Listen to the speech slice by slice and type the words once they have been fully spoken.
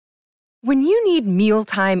When you need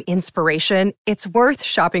mealtime inspiration, it's worth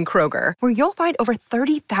shopping Kroger, where you'll find over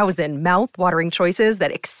 30,000 mouth-watering choices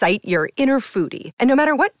that excite your inner foodie. And no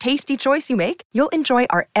matter what tasty choice you make, you'll enjoy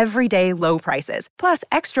our everyday low prices, plus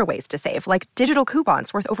extra ways to save, like digital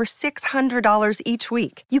coupons worth over $600 each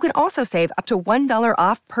week. You can also save up to $1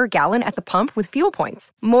 off per gallon at the pump with fuel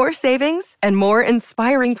points. More savings and more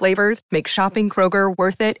inspiring flavors make shopping Kroger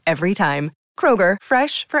worth it every time. Kroger,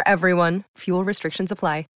 fresh for everyone. Fuel restrictions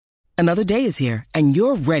apply. Another day is here, and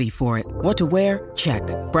you're ready for it. What to wear? Check.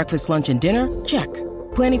 Breakfast, lunch, and dinner? Check.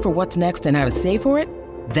 Planning for what's next and how to save for it?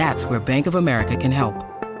 That's where Bank of America can help.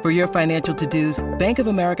 For your financial to-dos, Bank of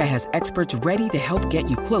America has experts ready to help get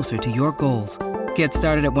you closer to your goals. Get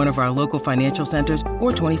started at one of our local financial centers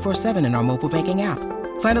or 24/7 in our mobile banking app.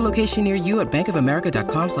 Find a location near you at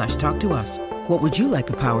bankofamerica.com/talktous. What would you like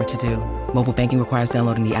the power to do? Mobile banking requires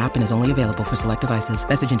downloading the app and is only available for select devices.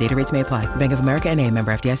 Message and data rates may apply. Bank of America N.A.,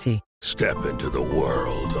 member FDIC. Step into the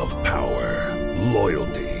world of power,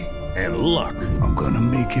 loyalty, and luck. I'm gonna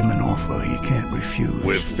make him an offer he can't refuse.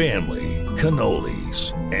 With family,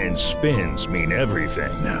 cannolis, and spins mean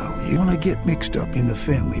everything. Now, you wanna get mixed up in the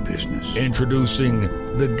family business. Introducing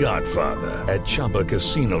The Godfather at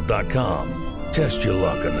ChumbaCasino.com. Test your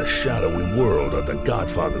luck in the shadowy world of The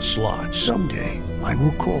Godfather slot. Someday, I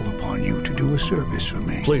will call upon you to do a service for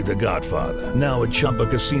me. Play The Godfather, now at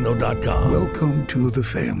ChumbaCasino.com. Welcome to the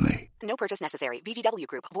family. No purchase necessary. VGW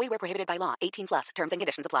Group. Void where prohibited by law. 18 plus. Terms and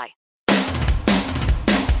conditions apply.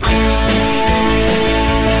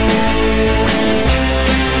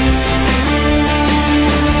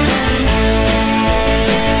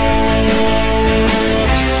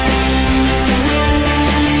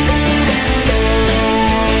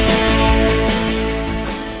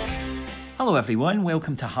 Hello everyone,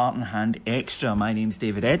 welcome to Heart and Hand Extra. My name's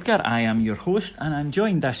David Edgar, I am your host, and I'm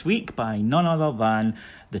joined this week by none other than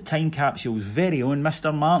the Time Capsule's very own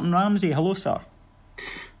Mr. Martin Ramsey. Hello sir.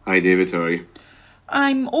 Hi David, how are you?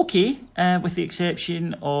 I'm okay, with the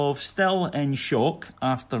exception of still in shock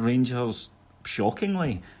after Rangers,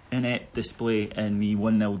 shockingly, inept display in the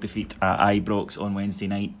 1-0 defeat at Ibrox on Wednesday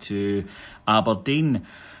night to Aberdeen.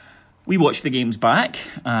 We watched the games back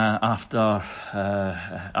after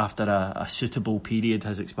a suitable period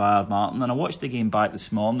has expired, Martin, and I watched the game back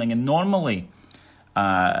this morning. And normally,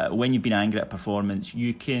 when you've been angry at a performance,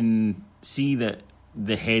 you can see that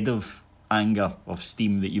the head of anger, of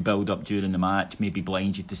steam that you build up during the match maybe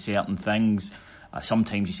blinds you to certain things.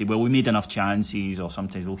 Sometimes you say, well, we made enough chances, or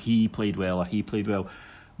sometimes, well, he played well or he played well.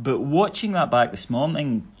 But watching that back this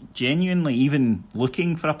morning, genuinely, even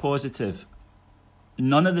looking for a positive,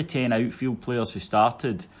 none of the 10 outfield players who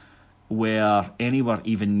started were anywhere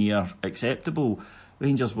even near acceptable.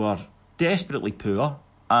 Rangers were desperately poor,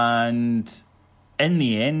 and in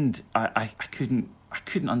the end, I couldn't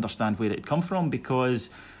understand where it had come from, because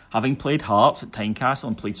having played Hearts at Tynecastle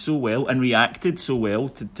and played so well and reacted so well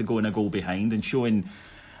to going a goal behind and showing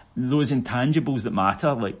those intangibles that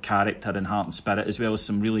matter, like character and heart and spirit, as well as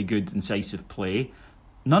some really good incisive play,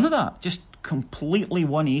 none of that. Just completely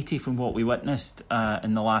 180 from what we witnessed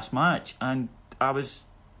in the last match, and I was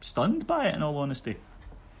stunned by it, in all honesty.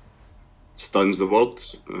 Stun's the word.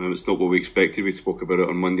 It's not what we expected. We spoke about it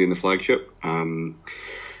on Monday in the flagship.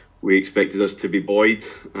 We expected us to be buoyed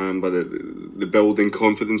by the building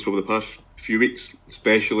confidence over the past few weeks,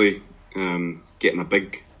 especially getting a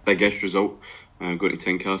big-ish result, going to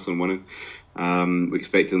Tynecastle and winning. We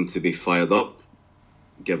expected them to be fired up,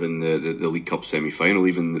 given the League Cup semi-final,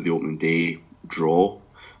 even the opening day draw.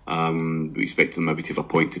 We expected them maybe to have a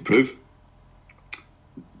point to prove.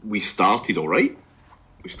 We started all right.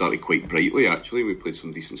 We started quite brightly, actually. We played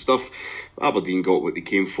some decent stuff. Aberdeen got what they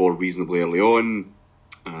came for reasonably early on,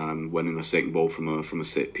 winning a second ball from a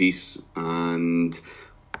set piece, and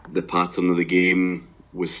the pattern of the game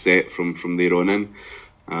was set from there on in.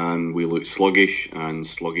 And we looked sluggish, and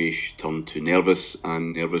sluggish turned to nervous,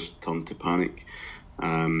 and nervous turned to panic.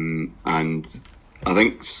 And I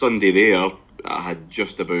think Sunday there, I had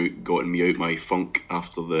just about gotten me out my funk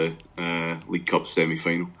after the League Cup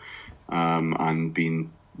semi-final, and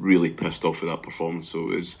been really pissed off with that performance.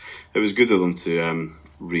 So it was good of them to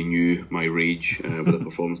renew my rage with the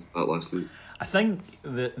performance that last night. I think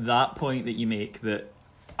that point that you make, that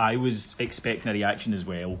I was expecting a reaction as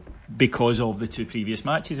well because of the two previous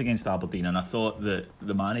matches against Aberdeen, and I thought that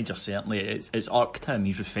the manager, certainly, it's irked him.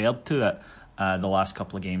 He's referred to it the last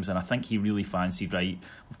couple of games, and I think he really fancied, right,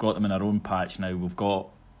 we've got them in our own patch now, we've got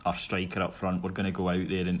our striker up front, we're going to go out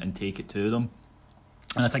there and take it to them.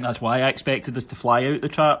 And I think that's why I expected us to fly out the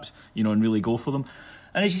traps, and really go for them.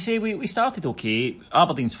 And as you say, we started okay.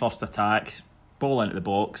 Aberdeen's first attack, ball into the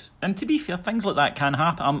box. And to be fair, things like that can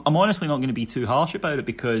happen. I'm honestly not going to be too harsh about it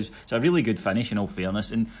because it's a really good finish in all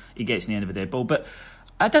fairness, and he gets in the end of a dead ball. But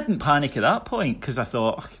I didn't panic at that point because I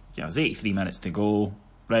thought, there's 83 minutes to go,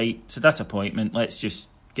 right? So disappointment, let's just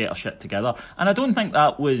get our shit together. And I don't think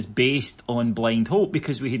that was based on blind hope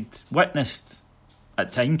because we had witnessed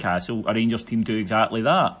at Tynecastle a Rangers team do exactly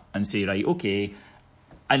that and say, right, okay,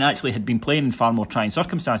 and actually had been playing in far more trying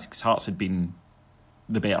circumstances because Hearts had been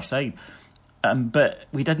the better side. But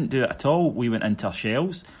we didn't do it at all. We went into our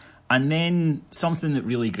shells. And then something that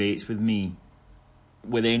really grates with me,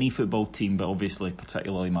 with any football team, but obviously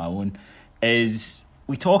particularly my own, is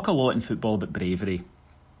we talk a lot in football about bravery.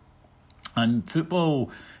 And football,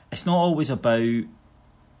 it's not always about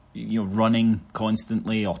running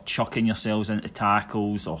constantly or chucking yourselves into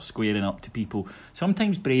tackles or squaring up to people.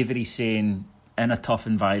 Sometimes bravery saying, in a tough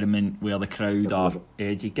environment where the crowd are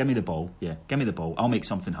edgy, give me the ball, give me the ball, I'll make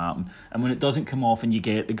something happen. And when it doesn't come off and you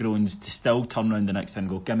get the groans, to still turn around the next time and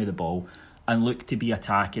go, give me the ball, and look to be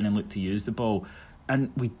attacking and look to use the ball.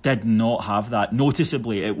 And we did not have that.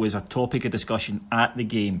 Noticeably, it was a topic of discussion at the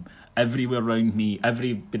game. Everywhere around me,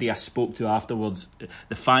 everybody I spoke to afterwards,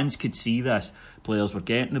 the fans could see this. Players were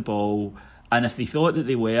getting the ball, and if they thought that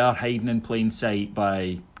they were hiding in plain sight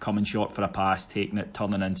by coming short for a pass, taking it,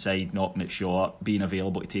 turning inside, knocking it short, being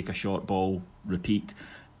available to take a short ball, repeat,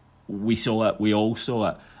 we saw it, we all saw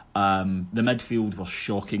it. The midfield was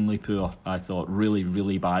shockingly poor, I thought, really,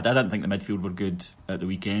 really bad. I didn't think the midfield were good at the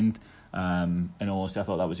weekend. In all honesty, I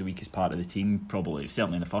thought that was the weakest part of the team, probably,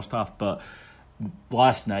 certainly in the first half. But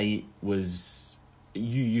last night was,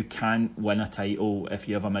 you can't win a title if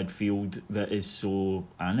you have a midfield that is so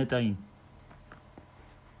anodyne.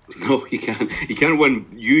 No, you can't. You can't win.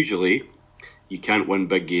 Usually, you can't win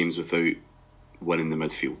big games without winning the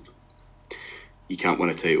midfield. You can't win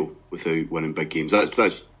a title without winning big games. That's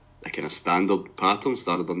a kind of standard pattern,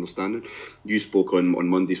 standard understanding. You spoke on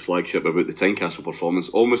Monday's flagship about the Tynecastle performance.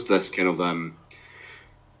 Almost this kind of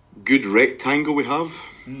good rectangle we have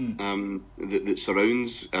that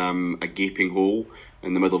surrounds a gaping hole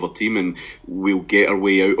in the middle of a team, and we'll get our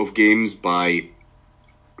way out of games by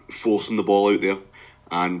forcing the ball out there.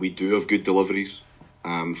 And we do have good deliveries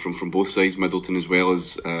from both sides, Middleton as well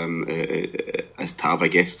as Tav, I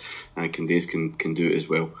guess, and Candace can do it as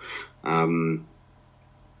well.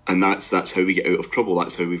 And that's how we get out of trouble.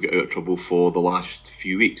 That's how we've got out of trouble for the last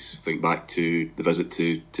few weeks. Think back to the visit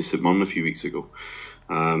to St Mirren a few weeks ago,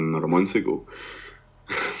 or a month ago.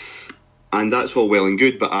 And that's all well and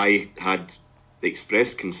good, but I had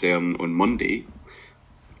expressed concern on Monday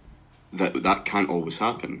that can't always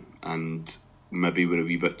happen, and maybe we're a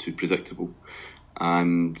wee bit too predictable.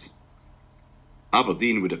 And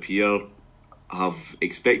Aberdeen would appear have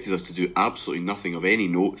expected us to do absolutely nothing of any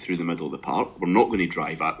note through the middle of the park. We're not going to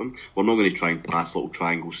drive at them. We're not going to try and pass little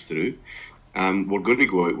triangles through. We're going to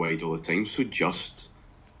go out wide all the time, so just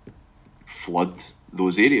flood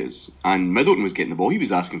those areas. And Middleton was getting the ball. He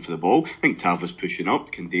was asking for the ball. I think Tav was pushing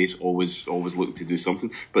up. Candace always looking to do something,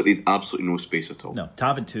 but they had absolutely no space at all. No,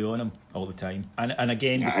 Tav had two on him all the time. And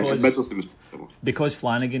again, because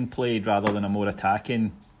Flanagan played rather than a more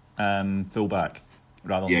attacking fullback,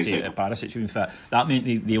 rather than say Barisic being fit, that meant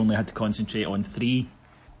they only had to concentrate on three.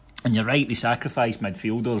 And you're right, they sacrificed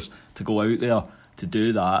midfielders to go out there to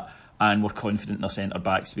do that, and we're confident in their centre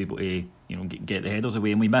backs to be able to get the headers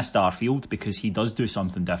away. And we missed Arfield because he does do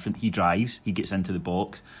something different. He drives, he gets into the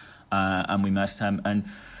box, and we missed him. And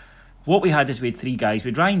what we had is we had three guys. We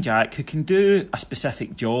had Ryan Jack, who can do a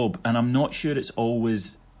specific job, and I'm not sure it's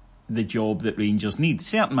always the job that Rangers need.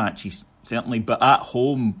 Certain matches, certainly, but at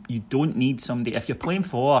home, you don't need somebody. If you're playing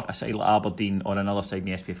for a side like Aberdeen or another side in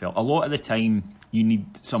the SPFL, a lot of the time you need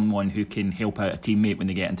someone who can help out a teammate when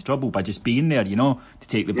they get into trouble by just being there, to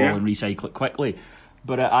take the ball and recycle it quickly.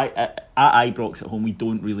 But at Ibrox at home, we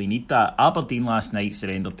don't really need that. Aberdeen last night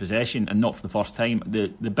surrendered possession, and not for the first time. The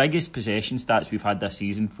biggest possession stats we've had this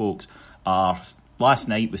season, folks, are last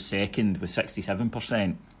night was second with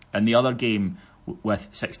 67%, and the other game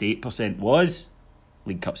with 68% was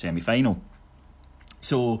League Cup semi-final.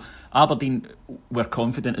 So Aberdeen, we're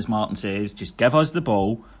confident, as Martin says, just give us the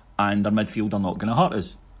ball and their midfield are not going to hurt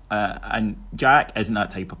us. And Jack isn't that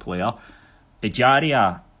type of player.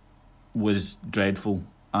 Ejaria was dreadful,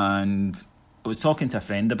 and I was talking to a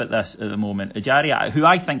friend about this at the moment. Ejaria, who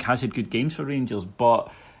I think has had good games for Rangers,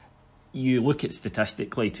 but you look at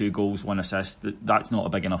statistically 2 goals, 1 assist, that's not a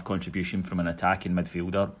big enough contribution from an attacking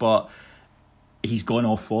midfielder, but he's gone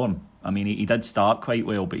off form. I mean, he did start quite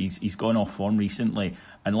well, but he's gone off form recently.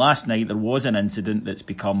 And last night there was an incident that's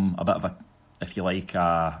become a bit of if you like,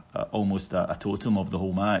 almost a totem of the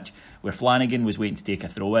whole match, where Flanagan was waiting to take a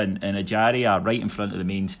throw in, and Ajaria right in front of the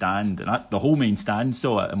main stand, and the whole main stand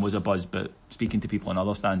saw it and was abuzz, but speaking to people in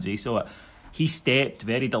other stands, they saw it. He stepped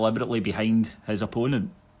very deliberately behind his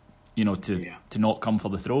opponent, to not come for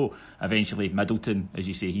the throw. Eventually, Middleton, as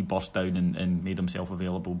you say, he burst down and made himself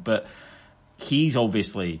available. But he's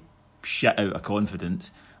obviously shit out of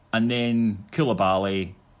confidence. And then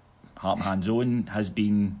Koulibaly, heart and hands on, has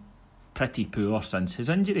been pretty poor since his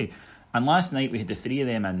injury. And last night we had the three of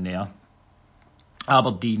them in there.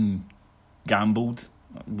 Aberdeen gambled.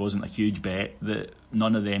 It wasn't a huge bet that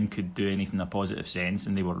none of them could do anything in a positive sense,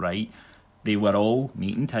 and they were right. They were all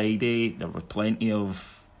neat and tidy. There were plenty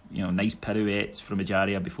of nice pirouettes from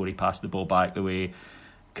Ajaria before he passed the ball back the way.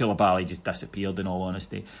 Koulibaly just disappeared, in all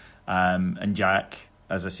honesty. And Jack,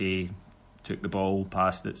 as I say, took the ball,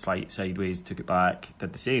 passed it sideways, took it back,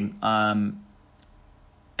 did the same.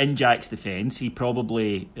 In Jack's defence, he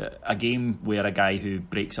probably, a game where a guy who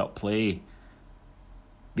breaks up play,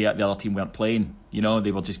 the other team weren't playing,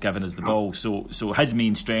 they were just giving us the ball. So his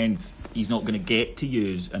main strength, he's not going to get to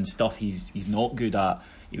use, and stuff he's not good at,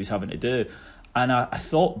 he was having to do. And I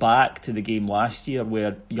thought back to the game last year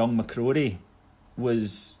where young McCrory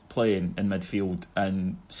was playing in midfield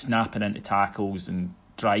and snapping into tackles and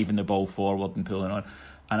driving the ball forward and pulling on.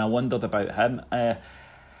 And I wondered about him.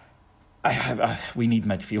 We need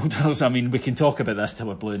midfielders. I mean, we can talk about this till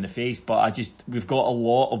we're blue in the face, but we've got a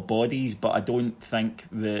lot of bodies, but I don't think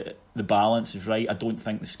the balance is right. I don't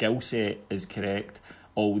think the skill set is correct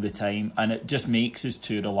all the time, and it just makes us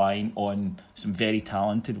too reliant on some very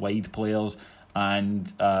talented wide players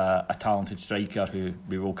and a talented striker who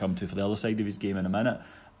we will come to for the other side of his game in a minute.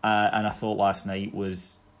 And I thought last night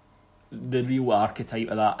was the real archetype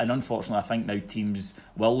of that. And unfortunately, I think now teams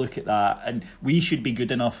will look at that, and we should be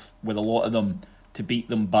good enough with a lot of them to beat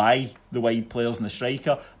them by the wide players and the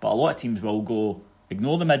striker. But a lot of teams will go,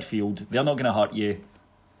 ignore the midfield, they're not going to hurt you,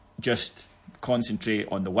 just concentrate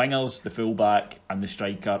on the wingers, the fullback and the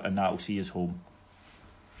striker, and that'll see us home.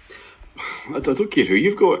 I don't care who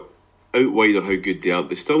you've got out wide or how good they are,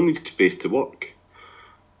 they still need space to work.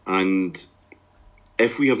 And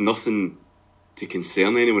if we have nothing to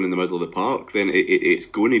concern anyone in the middle of the park, then it's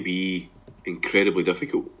going to be incredibly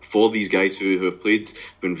difficult for these guys who have played,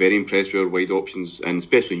 been very impressed with our wide options, and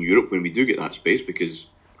especially in Europe when we do get that space, because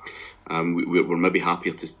we're maybe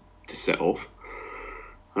happier to sit off.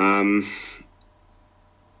 Then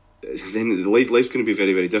life's going to be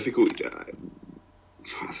very, very difficult.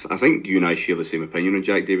 I think you and I share the same opinion on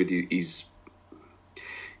Jack David. He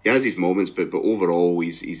has his moments, but overall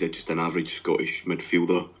he's just an average Scottish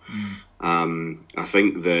midfielder. I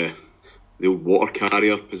think the old water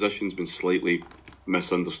carrier position's been slightly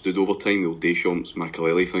misunderstood over time, the old Deschamps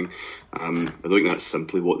Makelele thing. I think that's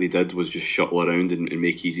simply what they did, was just shuttle around and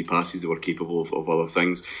make easy passes. They were capable of other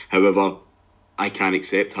things. However, I can't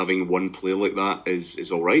accept having one player like that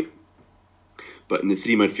is all right. But in the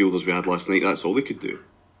three midfielders we had last night, that's all they could do.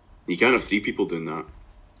 You can't have three people doing that.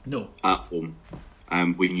 No. At home,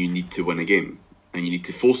 when you need to win a game. And you need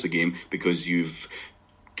to force a game because you've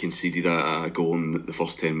conceded a goal in the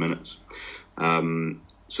first 10 minutes.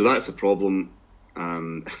 So that's a problem.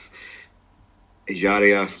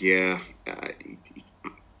 Ajaria,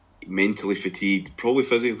 mentally fatigued, probably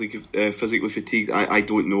physically fatigued. I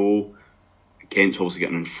don't know. Kent's obviously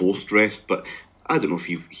getting enforced rest, but I don't know if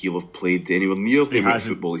he'll have played anywhere near the amount of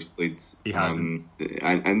football he's played. He hasn't.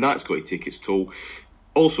 And that's got to take its toll.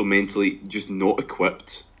 Also mentally, just not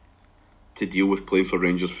equipped to deal with playing for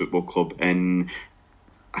Rangers Football Club in,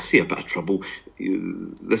 I see, a bit of trouble.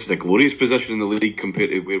 This is a glorious position in the league compared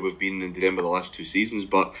to where we've been in December the last 2 seasons,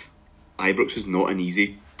 but Ibrox is not an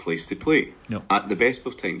easy place to play at the best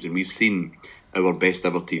of times, and we've seen our best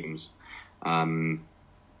ever teams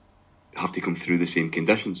have to come through the same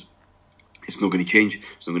conditions. It's not going to change.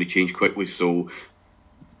 It's not going to change quickly, so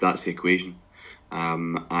that's the equation.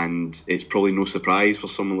 And it's probably no surprise for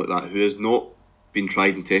someone like that who has not been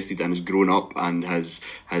tried and tested and has grown up and has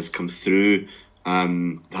come through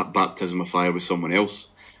that baptism of fire with someone else.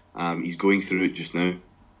 He's going through it just now,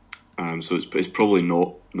 so it's probably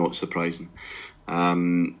not surprising.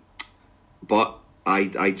 But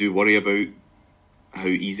I do worry about how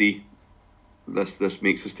easy this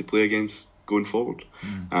makes us to play against going forward,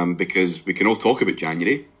 because we can all talk about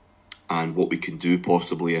January and what we can do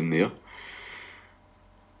possibly in there,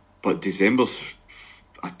 but December's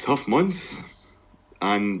a tough month,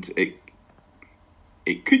 and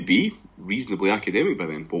it could be reasonably academic by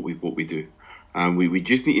then what we do, and we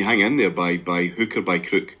just need to hang in there by hook or by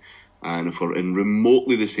crook, and if we're in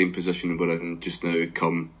remotely the same position we're in just now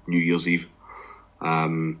come New Year's Eve,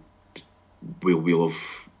 we'll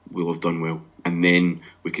have done well, and then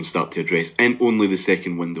we can start to address, and only the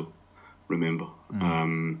second window, remember,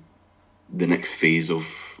 the next phase of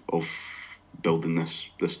building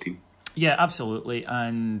this team. Yeah, absolutely.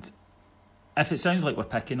 And if it sounds like we're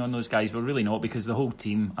picking on those guys, we're really not, because the whole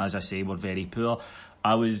team, as I say, were very poor.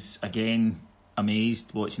 I was, again,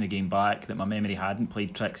 amazed watching the game back that my memory hadn't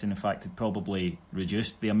played tricks, and in fact had probably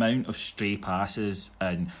reduced. The amount of stray passes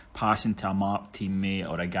and passing to a marked teammate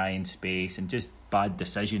or a guy in space, and just bad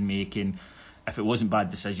decision making. If it wasn't bad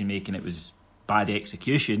decision making, it was bad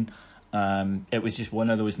execution. It was just one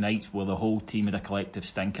of those nights where the whole team had a collective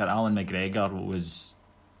stinker. Alan McGregor was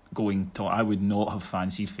going to... I would not have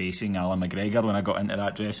fancied facing Alan McGregor when I got into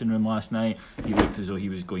that dressing room last night. He looked as though he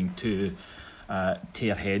was going to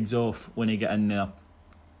tear heads off when he got in there.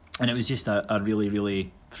 And it was just a really,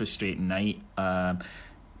 really frustrating night.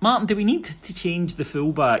 Martin, do we need to change the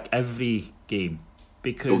fullback every game?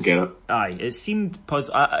 Because it seemed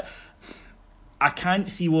I can't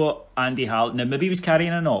see what Andy Halliday... Now, maybe he was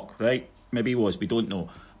carrying a knock, right? Maybe he was, we don't know.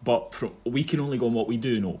 But we can only go on what we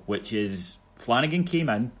do know, which is Flanagan came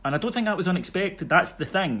in, and I don't think that was unexpected. That's the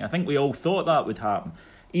thing. I think we all thought that would happen.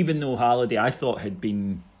 Even though Halliday, I thought, had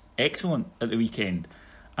been excellent at the weekend.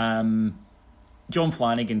 John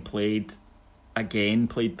Flanagan played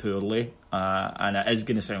poorly, and it is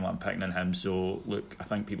going to sound like I'm picking on him. So, look, I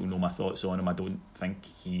think people know my thoughts on him. I don't think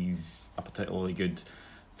he's a particularly good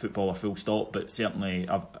footballer, full stop, but certainly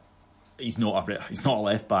he's not a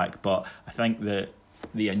left back. But I think that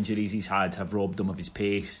the injuries he's had have robbed him of his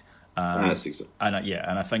pace, and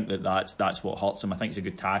I think that's what hurts him. I think he's a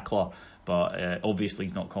good tackler, but obviously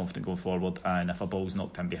he's not confident going forward, and if a ball's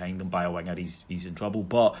knocked in behind him by a winger, he's in trouble.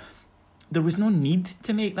 But there was no need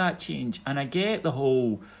to make that change, and I get the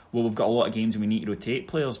whole, well, we've got a lot of games and we need to rotate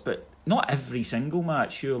players, but not every single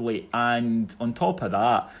match, surely. And on top of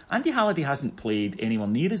that, Andy Halliday hasn't played anywhere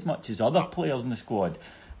near as much as other players in the squad.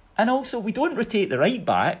 And also, we don't rotate the right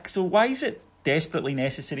back, so why is it desperately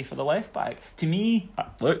necessary for the left back? To me,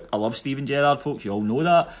 look, I love Steven Gerrard, folks, you all know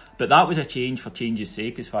that, but that was a change for change's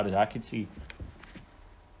sake as far as I could see.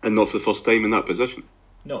 And not for the first time in that position?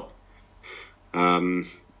 No.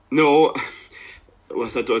 No,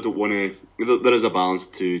 listen, I don't want to... There is a balance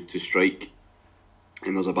to strike,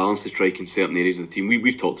 and there's a balance to strike in certain areas of the team.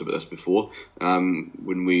 We've talked about this before.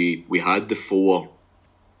 When we had the 4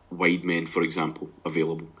 wide men, for example,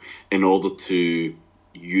 available, in order to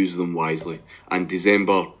use them wisely. And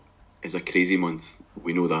December is a crazy month,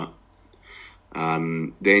 we know that.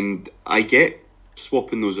 Then I get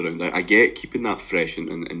swapping those around. I get keeping that fresh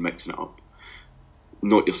and mixing it up.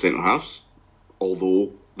 Not your centre halves,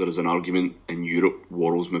 although there is an argument in Europe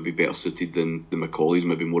Worrell's maybe better suited than the Macaulay's,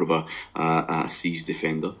 maybe more of a siege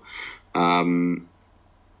defender. But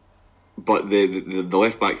the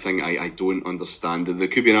left back thing, I don't understand. There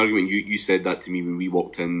could be an argument. You said that to me when we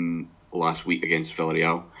walked in last week against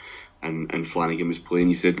Villarreal, and Flanagan was playing.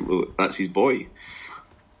 You said, well, that's his boy.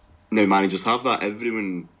 Now managers have that.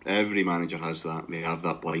 Every manager has that. They have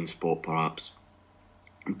that blind spot, perhaps.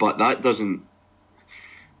 But that doesn't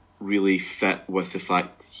really fit with the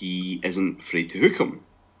fact he isn't afraid to hook him.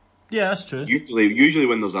 Yeah, that's true. Usually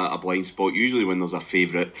when there's a blind spot, usually when there's a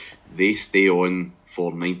favourite, they stay on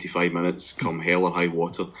for 95 minutes, come hell or high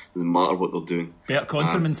water. Doesn't matter what they're doing. Bert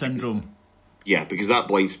Conterman syndrome. Yeah, because that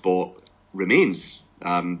blind spot remains.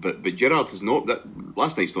 But Gerrard has not.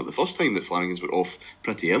 Last night's not the first time that Flanagan's were off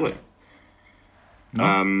pretty early.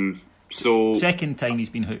 No. So second time he's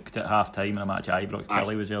been hooked at half time in a match at Ibrox.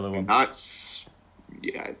 Kelly was the other one.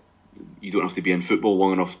 You don't have to be in football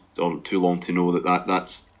long enough or too long to know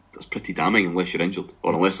that's pretty damning unless you're injured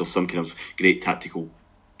or unless there's some kind of great tactical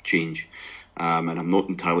change. And I'm not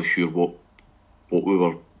entirely sure what we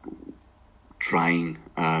were trying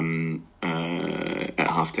at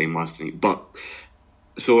half time last night. But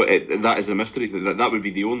so that is a mystery. That would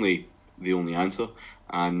be the only answer,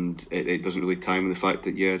 and it doesn't really tie in with the fact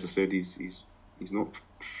that, yeah, as I said, he's not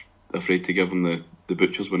afraid to give them the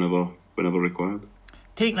butchers whenever required.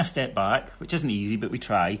 Taking a step back, which isn't easy, but we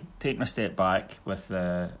try. Taking a step back with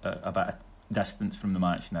a bit of distance from the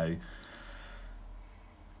match now.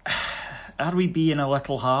 Are we being a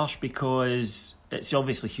little harsh? Because it's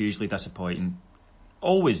obviously hugely disappointing.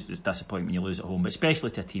 Always is disappointing when you lose at home, but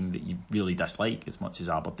especially to a team that you really dislike as much as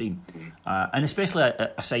Aberdeen. And especially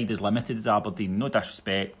a side as limited as Aberdeen. No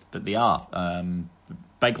disrespect, but they are.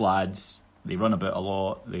 Big lads, they run about a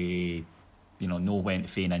lot, they know when to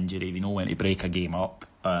feign injury, they know when to break a game up.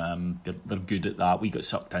 They're good at that. We got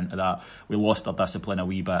sucked into that. We lost our discipline a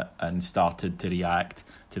wee bit and started to react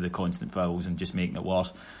to the constant fouls and just making it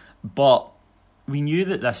worse. But we knew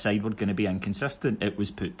that this side were going to be inconsistent. It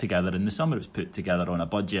was put together in the summer. It was put together on a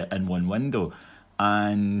budget in one window.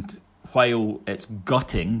 And while it's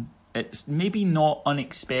gutting, it's maybe not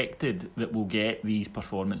unexpected that we'll get these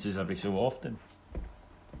performances every so often.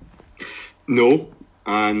 No,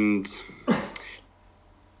 and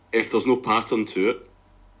if there's no pattern to it,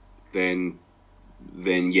 then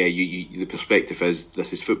yeah, the perspective is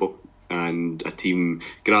this is football, and a team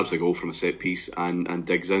grabs a goal from a set piece and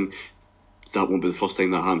digs in. That won't be the first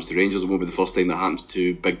time that happens to Rangers. It won't be the first time that happens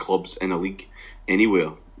to big clubs in a league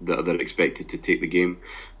anywhere that they're expected to take the game.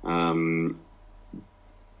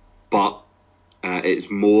 But it's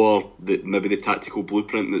more maybe the tactical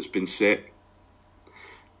blueprint that's been set,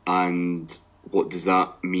 and what does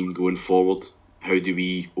that mean going forward? How do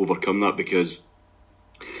we overcome that? Because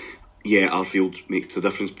yeah, Arfield makes a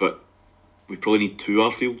difference, but we probably need two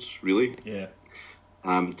Arfields, really. Yeah.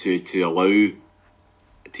 To allow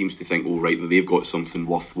teams to think, oh right, they've got something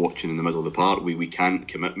worth watching in the middle of the park. We can't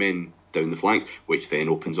commit men down the flanks, which then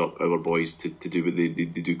opens up our boys to do what they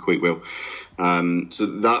do quite well. So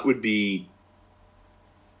that would be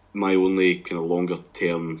my only kind of longer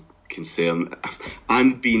term concern,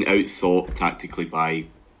 and being outthought tactically by,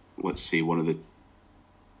 let's say, one of the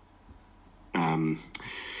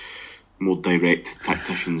more direct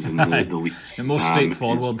tacticians in the league. The most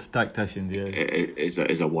straightforward tacticians, yeah.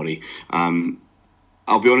 Is a worry.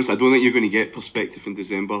 I'll be honest, I don't think you're going to get perspective in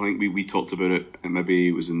December. I think we talked about it, and maybe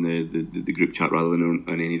it was in the group chat rather than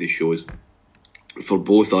on any of the shows. For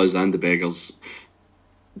both us and the Beggars,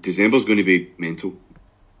 December's going to be mental.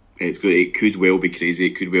 It could well be crazy.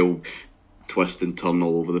 It could well twist and turn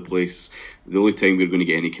all over the place. The only time we're going to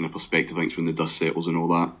get any kind of perspective, I think, is when the dust settles and all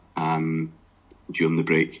that during the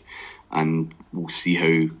break, and we'll see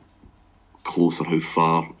how close or how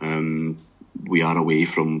far we are away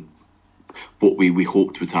from what we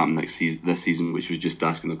hoped would happen this season, which was just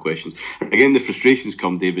asking the questions. Again, the frustrations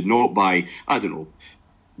come, David, not by, I don't know,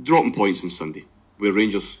 dropping points on Sunday, where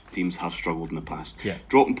Rangers teams have struggled in the past. Yeah.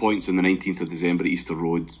 Dropping points on the 19th of December at Easter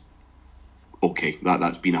Road, okay,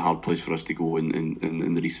 that's been a hard place for us to go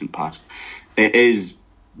in the recent past. It is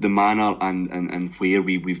the manner and where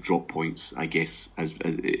we've dropped points, I guess,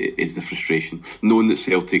 is the frustration. Knowing that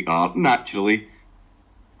Celtic are naturally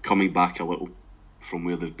coming back a little from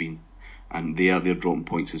where they've been, and they're dropping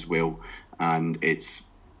points as well, and it's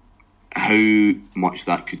how much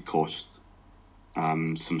that could cost.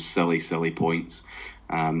 Some silly points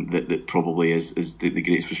that probably is the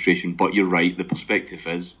greatest frustration. But you're right, the perspective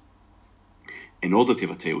is, in order to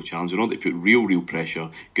have a title challenge, in order to put real pressure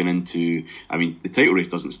going into, I mean, the title race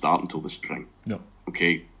doesn't start until the spring. No.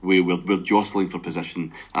 Okay, we're jostling for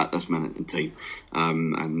position at this minute in time,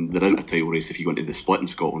 and there isn't a title race if you go into the split in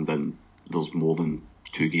Scotland. Then there's more than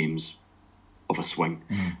 2 games of a swing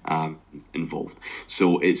involved.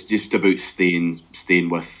 So it's just about staying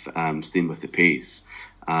with the pace.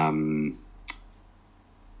 But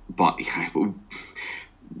yeah,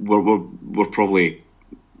 we're probably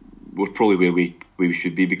where we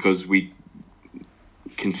should be, because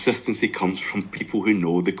consistency comes from people who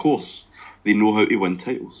know the course. They know how to win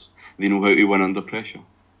titles. They know how to win under pressure,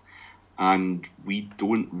 and we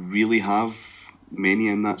don't really have many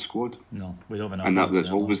in that squad. No, we don't have enough.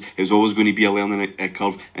 And it's always going to be a learning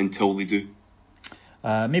curve until they do.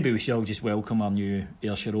 Maybe we should all just welcome our new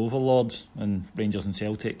Ayrshire overlords, and Rangers and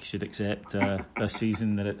Celtic should accept this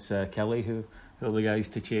season that it's Kelly who are the guys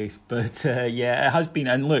to chase. But yeah, it has been.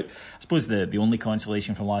 And look, I suppose the only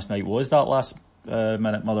consolation from last night was that last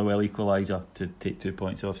minute Motherwell equaliser to take 2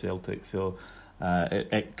 points off Celtic. So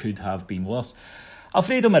it could have been worse.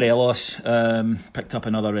 Alfredo Morelos picked up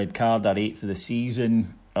another red card, our 8th of the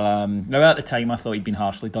season. Now, at the time, I thought he'd been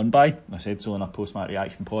harshly done by. I said so in a post-match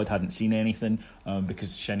reaction pod. Hadn't seen anything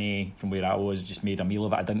because Shinnie, from where I was, just made a meal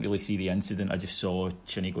of it. I didn't really see the incident. I just saw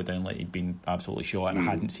Shinnie go down like he'd been absolutely shot, and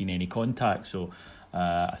I hadn't seen any contact. So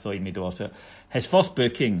I thought he'd made it worse. His first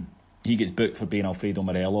booking, he gets booked for being Alfredo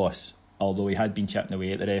Morelos, although he had been chipping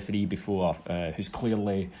away at the referee before, who's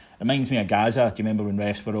clearly reminds me of Gaza. Do you remember when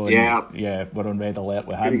refs were on? Yeah, we're on red alert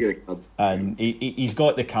with him, and he's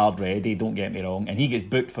got the card ready. Don't get me wrong, and he gets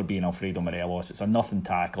booked for being Alfredo Morelos. It's a nothing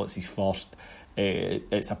tackle. It's his first.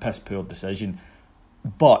 It's a piss poor decision,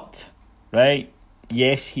 but right,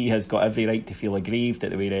 yes, he has got every right to feel aggrieved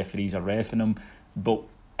at the way referees are reffing him. But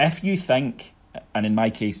if you think, and in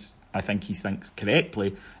my case, I think he thinks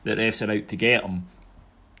correctly, that refs are out to get him,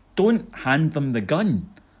 don't hand them the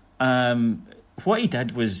gun. What he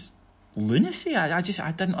did was lunacy. I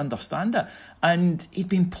didn't understand it. And he'd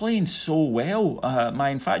been playing so well. My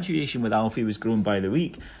infatuation with Alfie was grown by the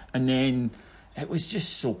week. And then it was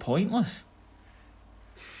just so pointless.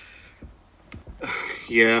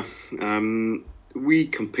 Yeah. We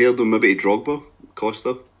compared them maybe to Drogba,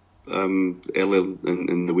 Costa, earlier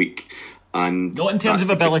in the week. And not in terms of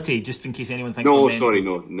ability, just in case anyone thinks. No.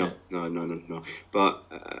 But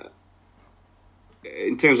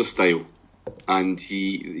in terms of style, and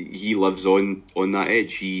he lives on that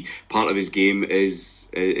edge. Part of his game is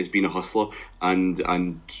being a hustler, and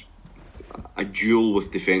a duel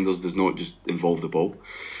with defenders does not just involve the ball.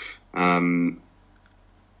 And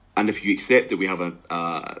if you accept that we have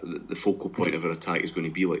the focal point of our attack is going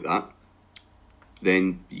to be like that,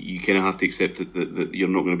 then you kind of have to accept that you're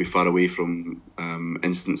not going to be far away from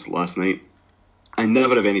incidents last night. I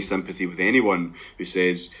never have any sympathy with anyone who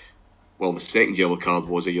says, well, the second yellow card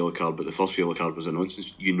was a yellow card, but the first yellow card was a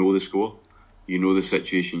nonsense. You know the score. You know the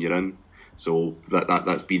situation you're in. So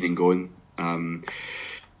that's been and gone.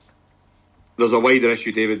 There's a wider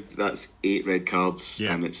issue, David. That's 8 red cards,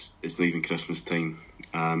 and it's not even Christmas time.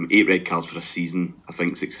 8 red cards for a season, I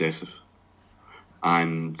think, is excessive.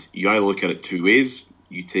 And you either look at it two ways.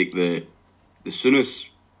 You take the Souness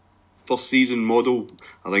first season model,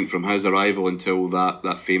 I think from his arrival until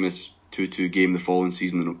that famous 2-2 game the following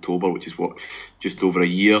season in October, which is just over a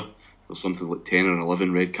year. There's something like 10 or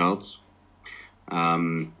 11 red cards.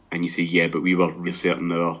 And you say, but we were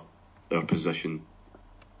reasserting our position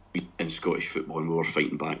in Scottish football and we were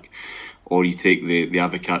fighting back. Or you take the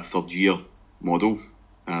Advocat third year model.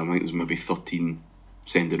 I think there's maybe 13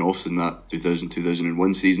 sending offs in that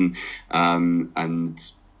 2000-2001 season, and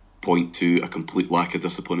point to a complete lack of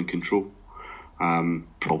discipline and control.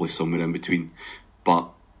 Probably somewhere in between. But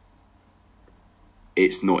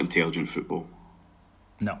it's not intelligent football.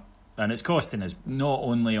 No. And it's costing us not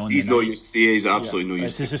only on he's the not night. He's absolutely no use.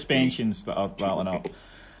 It's the suspensions that are rattling up.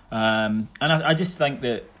 And I just think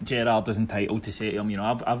that Gerrard is entitled to say to him,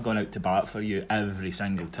 I've gone out to bat for you every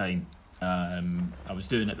single time. I was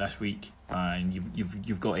doing it this week, and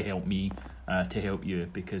you've got to help me to help you,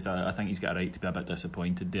 because I think he's got a right to be a bit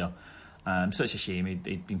disappointed there. Such a shame.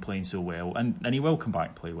 He'd been playing so well, and he will come back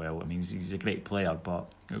and play well. I mean, he's a great player,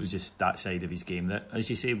 but it was just that side of his game that, as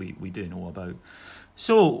you say, we do know about.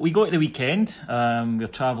 So we go to the weekend. We're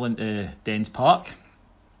travelling to Dens Park,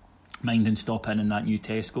 minding stopping in that new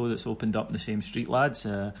Tesco that's opened up in the same street, lads,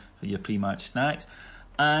 for your pre-match snacks.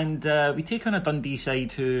 And we take on a Dundee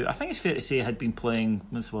side who, I think it's fair to say, had been playing,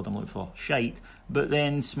 what's the word I'm looking for, shite, but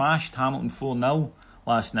then smashed Hamilton 4-0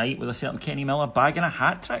 last night with a certain Kenny Miller bagging a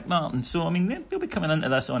hat-trick, Martin. So, I mean, they'll be coming into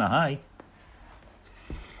this on a high.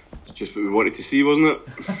 It's just what we wanted to see, wasn't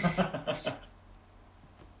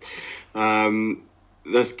it?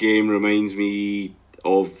 This game reminds me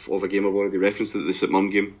of a game I've already referenced, the St Mum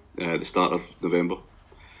game at the start of November.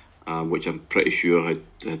 Which I'm pretty sure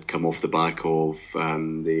had come off the back of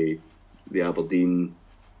the Aberdeen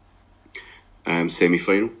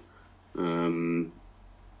semi-final, and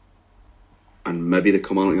maybe the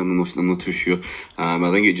Kilmarnock. I'm not too sure. I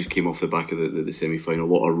think it just came off the back of the semi-final.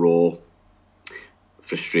 A lot of raw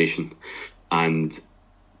frustration, and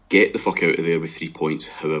get the fuck out of there with 3 points.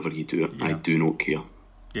 However you do it, I do not care.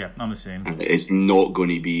 Yeah, I'm the same. It's not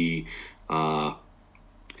going to be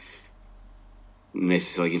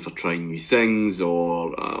necessarily for trying new things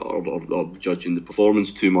or judging the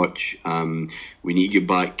performance too much. We need to get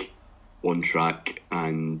back on track,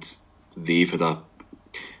 and they've had a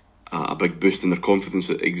big boost in their confidence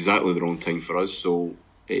at exactly the wrong time for us. So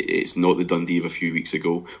it's not the Dundee of a few weeks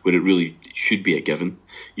ago where it really should be a given.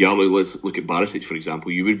 Let's look at Barisic, for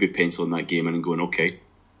example. You would be penciling that game in and going, okay,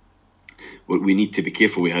 we need to be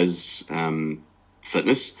careful with his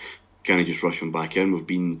fitness. Can't just rush him back in. We've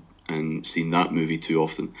been and seen that movie too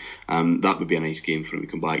often. That would be a nice game for him to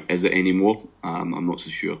come back. Is it anymore? I'm not so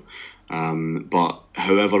sure. But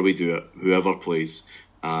however we do it, whoever plays,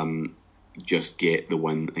 just get the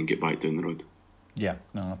win and get back down the road. Yeah,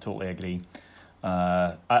 no, I totally agree.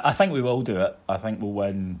 I think we will do it. I think we'll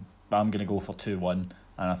win. I'm going to go for 2-1, and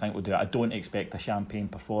I think we'll do it. I don't expect a champagne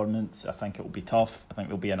performance. I think it will be tough. I think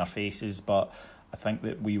they'll be in our faces, but I think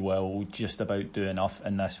that we will just about do enough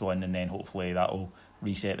in this one, and then hopefully that'll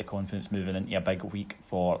reset the confidence moving into a big week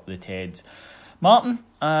for the Teds. Martin,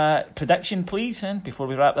 prediction please, and before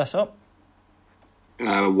we wrap this up.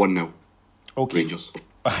 1-0. Okay. Rangers.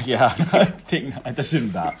 Yeah, I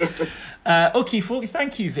assumed that. Okay, folks,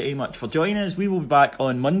 thank you very much for joining us. We will be back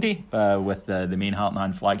on Monday with the main Heart and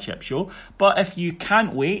Hand flagship show. But if you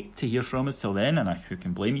can't wait to hear from us till then, and who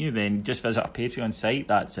can blame you, then just visit our Patreon site.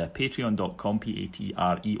 That's patreon.com,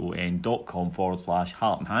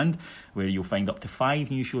 patreon.com/Heart and Hand, where you'll find up to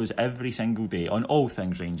 5 new shows every single day on all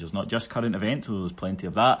things Rangers, not just current events, although there's plenty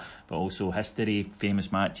of that, but also history,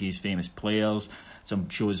 famous matches, famous players, some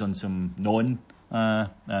shows on some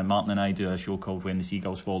Martin and I do a show called When the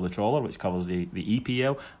Seagulls Follow the Trawler, which covers the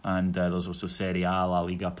EPL, and there's also Serie A, La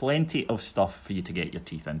Liga, plenty of stuff for you to get your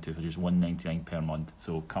teeth into for just $1.99 per month.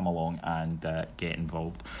 So come along and get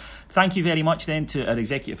involved. Thank you very much then to our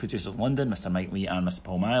executive producers in London, Mr. Mike Lee and Mr.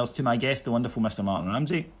 Paul Miles, to my guest, the wonderful Mr. Martin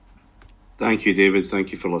Ramsey. Thank you, David.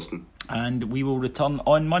 Thank you for listening. And we will return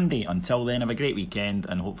on Monday. Until then, have a great weekend,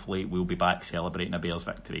 and hopefully we'll be back celebrating a Bears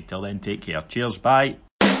victory. Till then, take care. Cheers. Bye.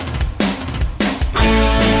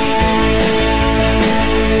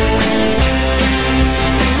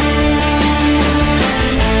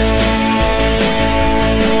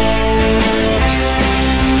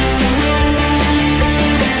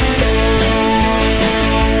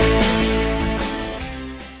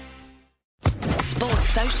 Sports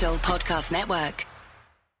Social Podcast Network.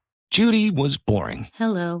 Judy was boring.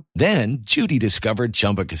 Hello. Then Judy discovered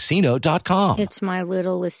ChumbaCasino.com. It's my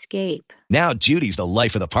little escape. Now Judy's the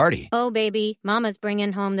life of the party. Oh, baby, mama's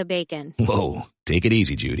bringing home the bacon. Whoa, take it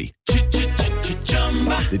easy, Judy.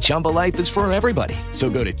 The Chumba life is for everybody. So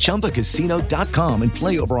go to ChumbaCasino.com and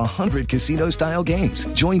play over 100 casino-style games.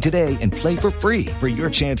 Join today and play for free for your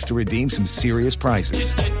chance to redeem some serious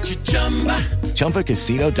prizes.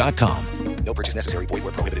 ChumbaCasino.com. No purchase necessary. Void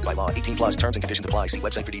where prohibited by law. 18+ terms and conditions apply. See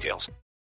website for details.